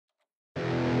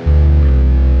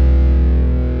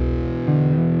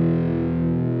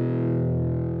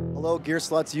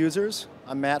Gearslutz users.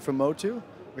 I'm Matt from MOTU.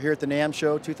 We're here at the NAMM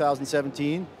show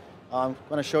 2017. I'm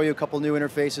going to show you a couple new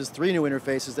interfaces, 3 new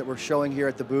interfaces that we're showing here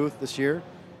at the booth this year.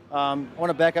 I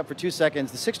want to back up for 2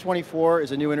 seconds. The 624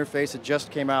 is a new interface that just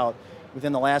came out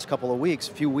within the last couple of weeks,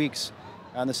 few weeks.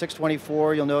 On the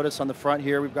 624, you'll notice on the front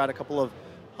here, we've got a couple of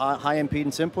high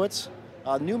impedance inputs.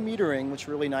 New metering, which is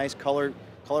really nice,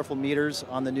 colorful meters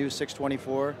on the new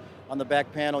 624. On the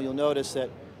back panel, you'll notice that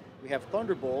we have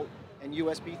Thunderbolt and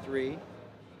USB 3.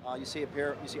 You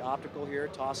see optical here,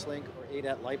 Toslink or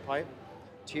ADAT light pipe,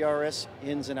 TRS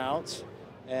ins and outs,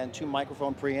 and 2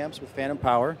 microphone preamps with phantom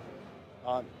power.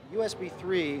 USB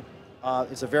 3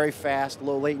 is a very fast,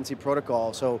 low latency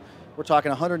protocol, so we're talking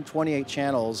 128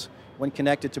 channels when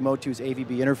connected to MOTU's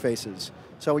AVB interfaces.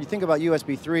 So when you think about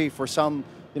USB 3 for some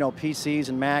PCs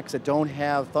and Macs that don't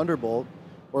have Thunderbolt,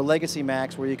 or legacy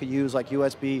Macs where you could use like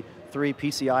USB 3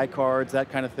 PCI cards,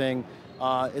 that kind of thing,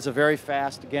 is a very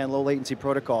fast, again, low latency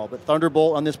protocol. But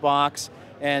Thunderbolt on this box,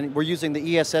 and we're using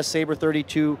the ESS Saber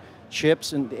 32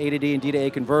 chips and A to D and D to A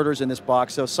converters in this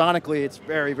box. So sonically, it's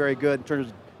very, very good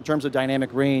in terms of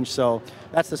dynamic range. So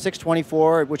that's the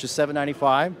 624, which is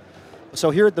 $795. So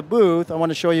here at the booth, I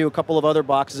want to show you a couple of other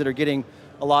boxes that are getting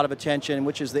a lot of attention,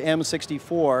 which is the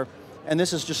M64, and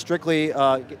this is just strictly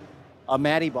a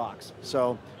MADI box.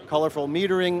 So colorful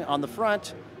metering on the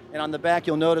front, and on the back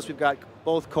you'll notice we've got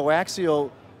both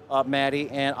coaxial MADI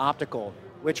and optical,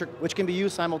 which can be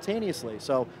used simultaneously.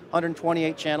 So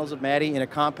 128 channels of MADI in a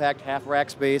compact half rack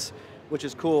space, which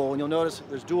is cool. And you'll notice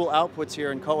there's dual outputs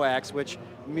here in coax, which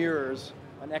mirrors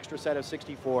an extra set of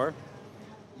 64.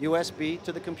 USB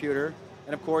to the computer,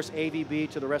 and of course AVB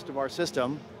to the rest of our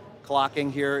system.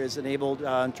 Clocking here is enabled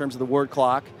in terms of the word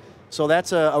clock. So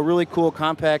that's a really cool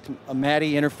compact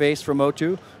MADI interface for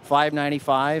MOTU,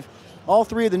 $595. All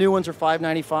 3 of the new ones are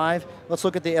 $595. Let's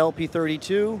look at the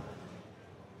LP32.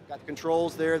 Got the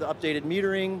controls there, the updated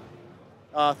metering,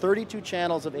 32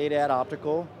 channels of ADAT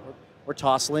optical or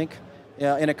Toslink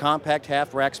in a compact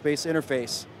half rack space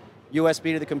interface.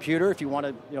 USB to the computer if you want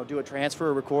to do a transfer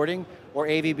or recording, or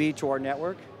AVB to our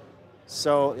network.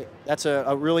 So that's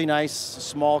a really nice,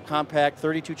 small, compact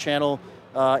 32 channel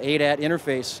ADAT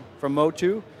interface from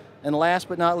MOTU. And last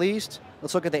but not least,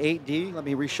 let's look at the 8D. Let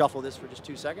me reshuffle this for just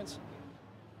 2 seconds.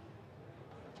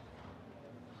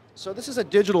 So this is a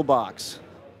digital box.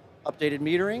 Updated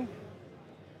metering.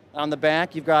 On the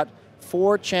back, you've got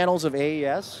 4 channels of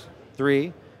AES,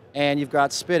 3, and you've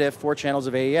got SPDIF, 4 channels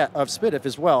of SPDIF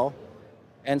as well.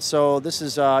 And so this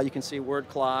is, you can see word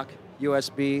clock,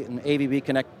 USB, and AVB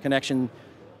connection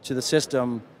to the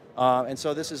system. And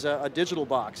so this is a digital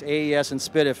box, AES and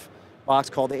SPDIF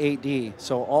box called the 8D.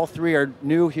 So all 3 are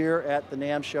new here at the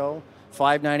NAMM show,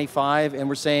 $595, and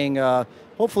we're saying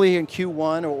hopefully in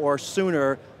Q1 or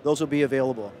sooner, those will be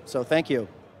available. So thank you.